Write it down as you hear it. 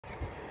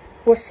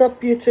What's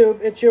up,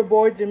 YouTube? It's your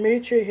boy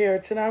Dimitri here.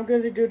 Tonight I'm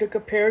going to do the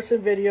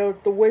comparison video,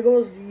 the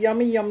Wiggles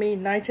Yummy Yummy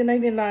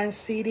 1999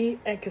 CD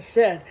and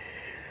cassette.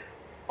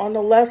 On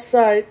the left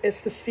side is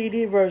the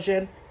CD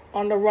version.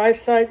 On the right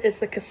side is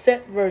the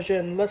cassette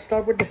version. Let's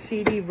start with the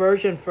CD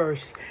version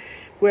first.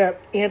 We have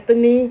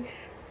Anthony,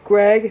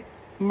 Greg,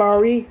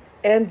 Murray,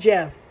 and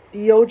Jeff,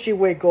 the OG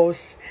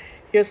Wiggles.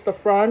 Here's the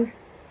front,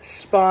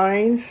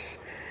 spines,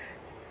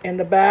 and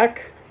the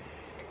back.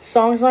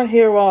 Songs on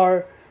here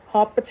are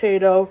Hot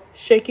Potato,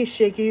 Shaky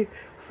Shaky,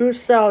 Fruit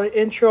Salad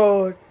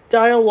Intro,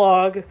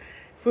 Dialogue,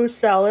 Fruit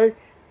Salad,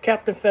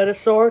 Captain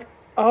Feathersword,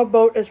 Our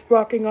Boat is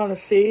Rocking on the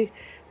Sea,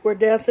 We're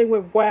Dancing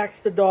with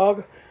Wax the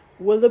Dog,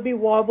 Willoughby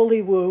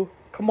Wobbly Woo,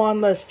 Come On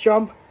Let's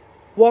Jump,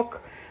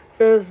 Walk,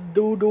 Fairs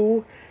Doo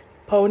Doo,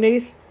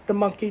 Ponies, The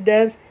Monkey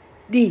Dance,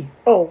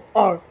 D-O-R-O-T-H-Y,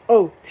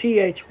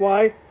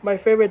 My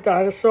Favorite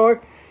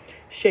Dinosaur,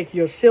 Shake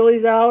Your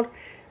Sillies Out,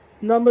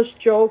 Numbers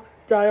Joke,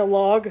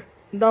 Dialogue,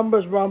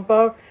 Numbers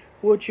Rumpa,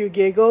 Would You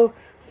Giggle,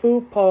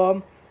 Food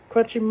Poem,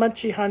 Crunchy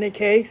Munchy Honey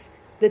Cakes,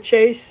 The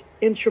Chase,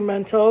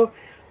 Instrumental,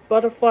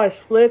 Butterfly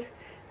Split,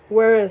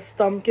 Where is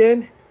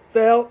Stumpkin,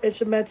 Veil,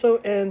 Instrumental,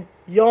 and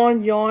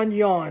Yawn, Yawn,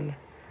 Yawn.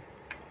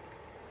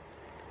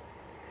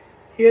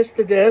 Here's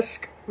the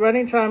disc.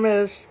 Running time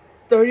is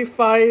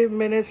 35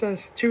 minutes and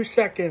 2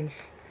 seconds.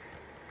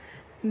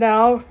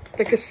 Now,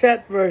 the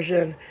cassette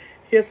version.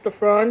 Here's the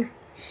front,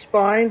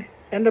 spine,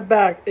 and the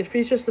back. It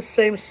features the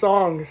same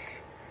songs.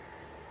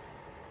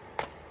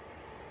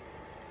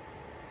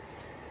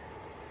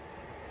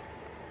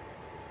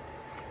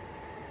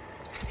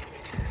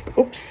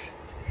 Oops,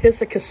 here's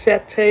the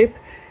cassette tape,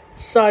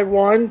 side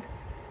 1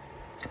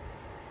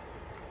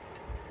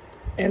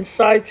 and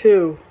side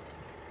 2.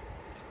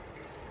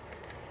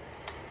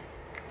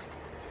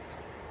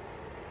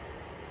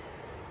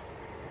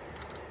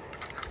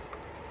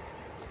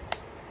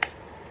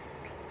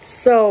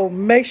 So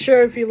make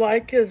sure if you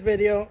like this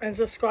video and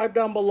subscribe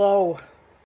down below.